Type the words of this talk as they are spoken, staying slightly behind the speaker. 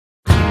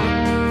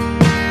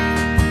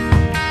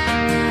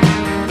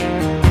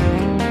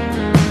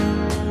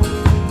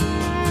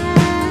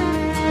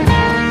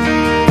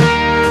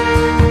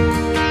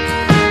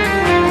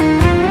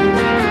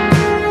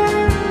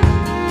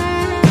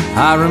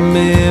I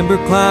remember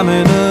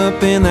climbing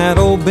up in that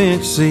old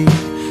bench seat,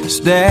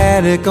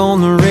 static on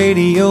the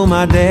radio,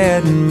 my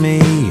dad and me,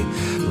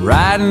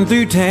 riding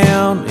through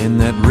town in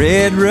that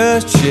red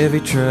rust Chevy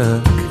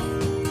truck.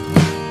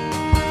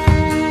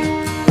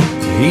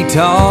 He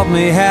taught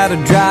me how to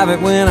drive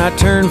it when I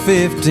turned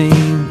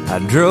 15. I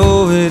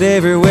drove it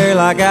everywhere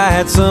like I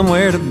had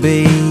somewhere to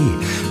be.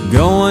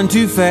 Going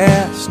too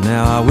fast,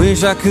 now I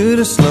wish I could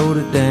have slowed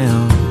it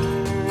down.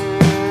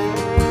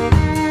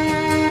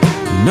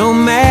 No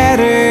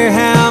matter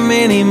how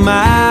many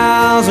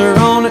miles are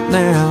on it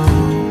now,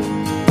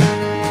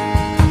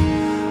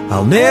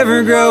 I'll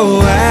never grow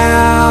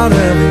out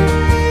of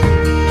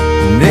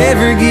it,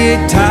 never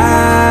get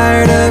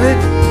tired of it.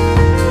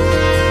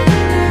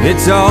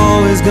 It's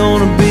always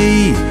gonna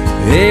be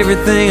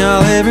everything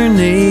I'll ever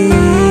need.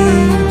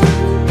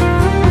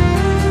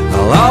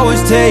 I'll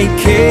always take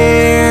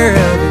care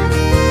of it,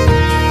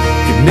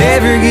 could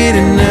never get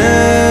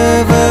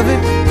enough of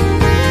it.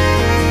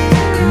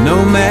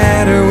 No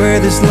matter where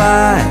this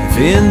life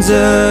ends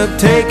up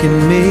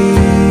taking me,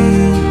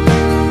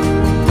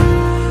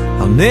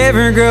 I'll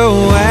never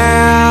grow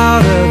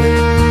out of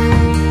it.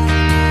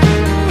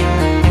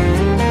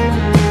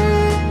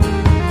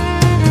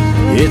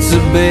 It's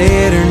a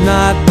better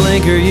not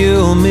blink or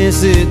you'll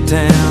miss it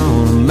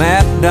town. A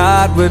map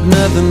dot with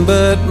nothing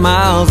but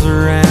miles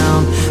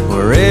around,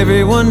 where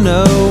everyone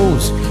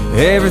knows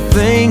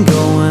everything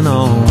going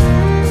on.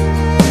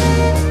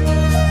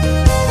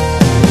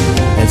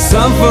 And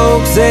some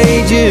folks,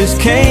 they just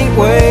can't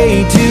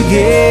wait to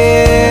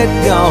get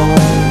gone.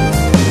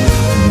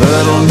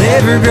 But I'll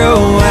never grow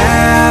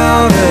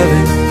out of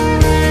it,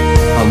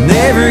 I'll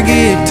never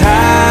get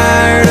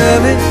tired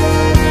of it.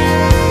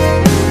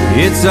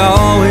 It's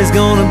always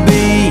gonna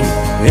be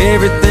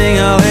everything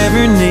I'll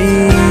ever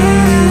need.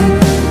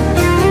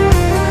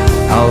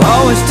 I'll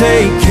always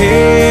take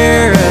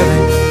care of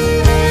it,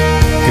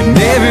 could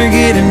never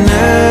get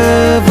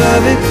enough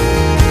of it.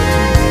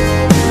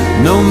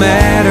 No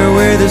matter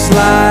where this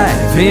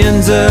life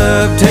ends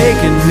up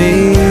taking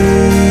me,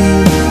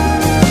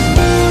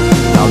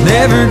 I'll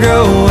never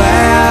grow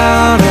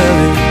out of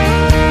it.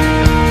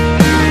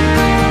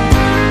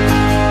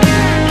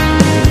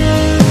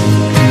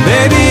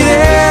 Baby,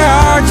 there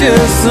are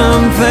just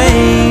some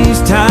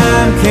things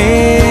time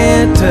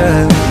can't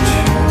touch,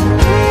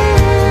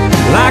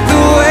 like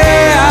the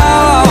way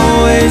I'll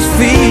always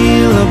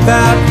feel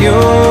about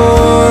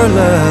your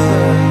love.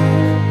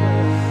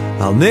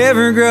 I'll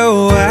never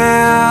grow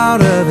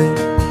out of it,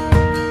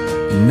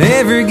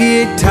 never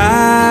get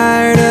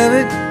tired of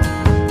it.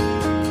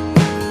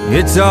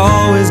 It's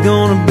always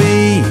gonna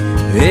be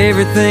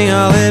everything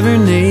I'll ever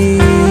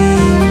need.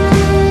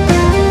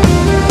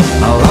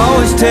 I'll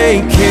always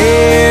take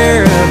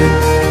care of it,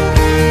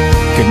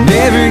 could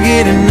never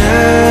get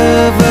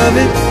enough of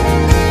it.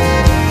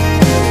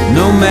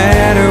 No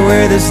matter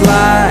where this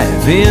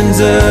life ends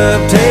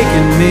up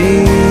taking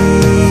me,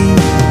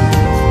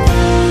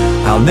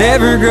 I'll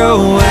never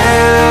grow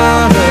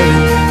out of it.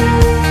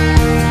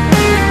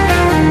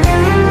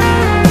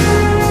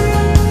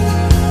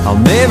 I'll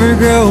never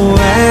grow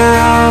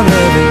out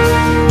of it.